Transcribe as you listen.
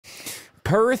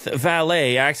Perth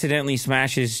valet accidentally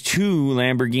smashes 2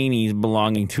 Lamborghinis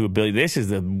belonging to a billionaire. This is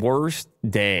the worst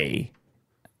day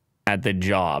at the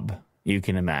job you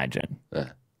can imagine.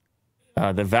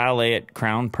 The valet at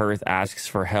Crown Perth asks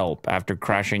for help after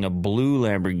crashing a blue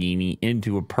Lamborghini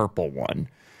into a purple one.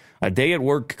 A day at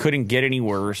work couldn't get any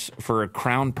worse for a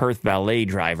Crown Perth valet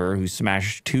driver who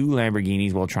smashed 2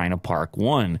 Lamborghinis while trying to park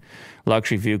one.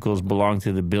 Luxury vehicles belong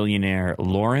to the billionaire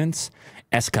Lawrence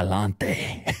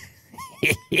Escalante.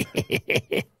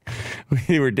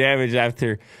 They were damaged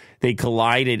after they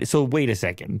collided. So wait a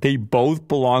second. They both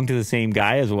belong to the same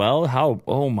guy as well? How?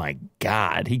 Oh, my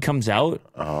God. He comes out.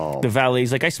 Oh. The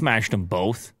valet's like, I smashed them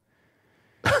both.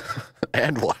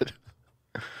 And what?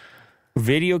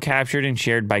 Video captured and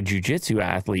shared by jiu-jitsu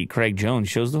athlete Craig Jones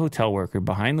shows the hotel worker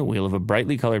behind the wheel of a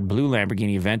brightly colored blue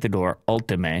Lamborghini Aventador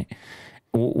Ultimate,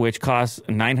 which cost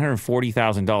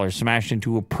 $940,000, smashed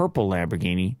into a purple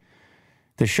Lamborghini.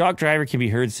 The shocked driver can be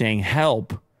heard saying,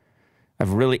 "Help,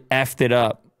 I've really effed it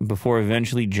up," before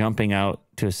eventually jumping out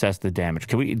to assess the damage.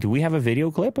 Do we have a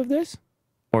video clip of this?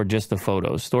 Or just the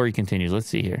photos? Story continues. Let's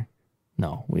see here.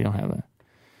 No, we don't have a...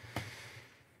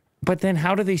 But then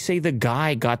how do they say the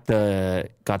guy got the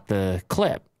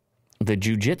clip? The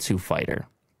jiu-jitsu fighter.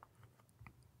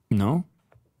 No?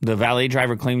 The valet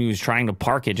driver claimed he was trying to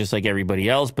park it just like everybody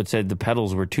else, but said the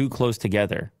pedals were too close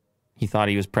together. He thought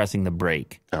he was pressing the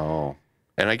brake. Oh.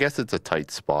 And I guess it's a tight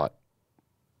spot.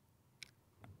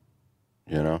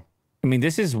 You know? I mean,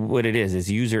 this is what it is. It's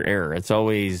user error. It's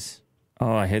always,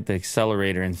 oh, I hit the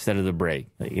accelerator instead of the brake.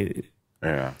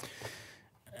 Yeah.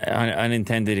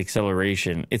 Unintended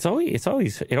acceleration. It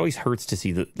always hurts to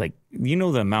see the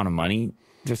the amount of money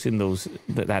just in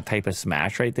that type of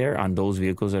smash right there on those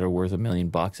vehicles that are worth $1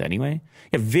 million anyway.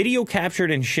 Yeah, video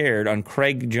captured and shared on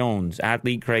Craig Jones,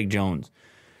 athlete Craig Jones.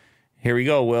 Here we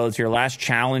go, Will. It's your last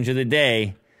challenge of the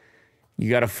day. You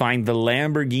got to find the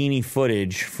Lamborghini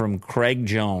footage from Craig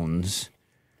Jones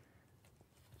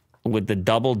with the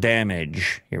double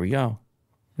damage. Here we go.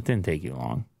 It didn't take you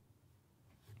long.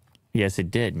 Yes,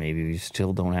 it did. Maybe we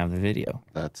still don't have the video.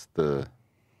 That's the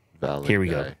valid Here we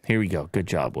guy. go. Here we go. Good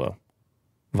job, Will.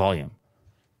 Volume.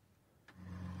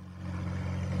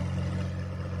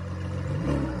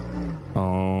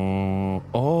 Oh.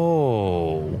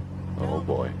 Oh. Oh,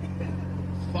 boy.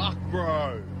 Fuck,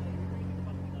 bro.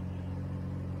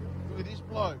 Look at this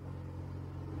bloke.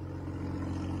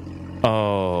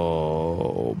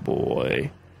 Oh,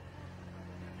 boy.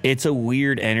 It's a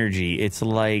weird energy. It's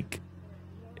like...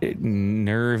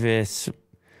 nervous,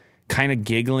 kind of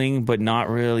giggling, but not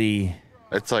really.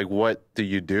 It's like, what do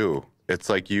you do? It's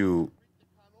like you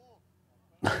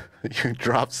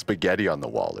drop spaghetti on the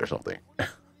wall or something.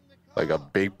 Like a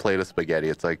big plate of spaghetti.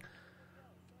 It's like,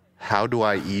 how do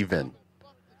I even?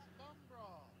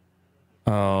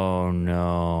 Oh,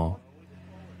 no.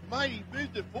 Mate, he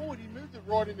moved it forward. He moved it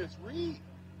right in its rear.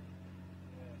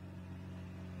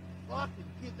 Fucking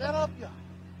get that up, ya.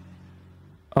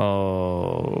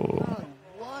 Oh. No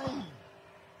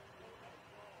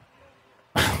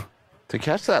way. To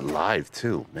catch that live,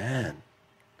 too, man.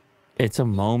 It's a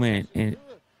moment. Can't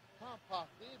park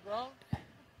there, bro.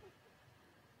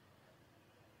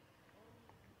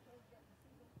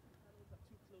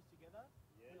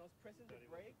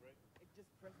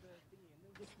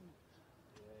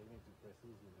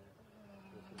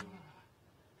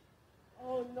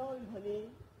 Oh no, honey.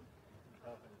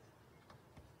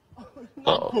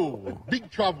 Uncle, big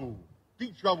trouble,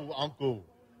 uncle.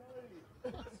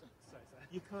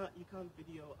 You can't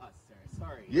video us, sir.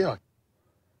 Sorry. Yeah.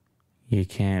 You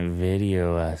can't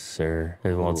video us, sir.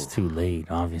 Well, it's too late,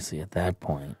 obviously, at that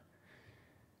point.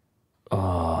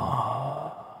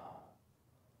 Oh.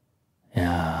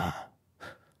 Yeah.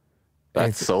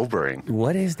 That's sobering.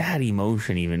 What is that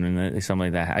emotion even when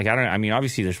something like that? I mean,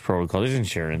 obviously there's protocol, there's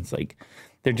insurance, like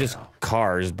they're just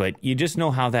cars, but you just know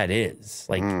how that is.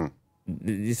 Like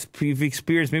you've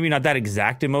experienced maybe not that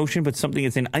exact emotion, but something.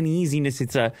 It's an uneasiness.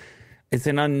 It's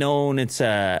an unknown. It's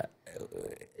a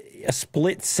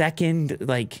split second.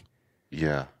 Like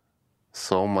yeah,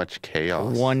 so much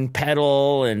chaos. One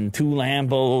pedal and 2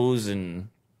 Lambos, and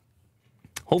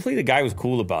hopefully the guy was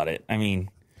cool about it. I mean.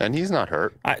 And he's not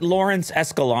hurt. Lawrence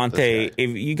Escalante, if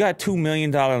you got $2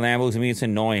 million Lambos, I mean, it's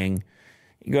annoying.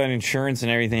 You got insurance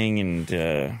and everything,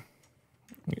 and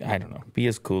I don't know. Be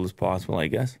as cool as possible, I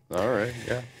guess. All right,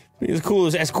 yeah. Be as cool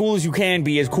as you can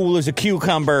be, as cool as a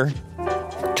cucumber.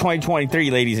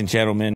 2023, ladies and gentlemen.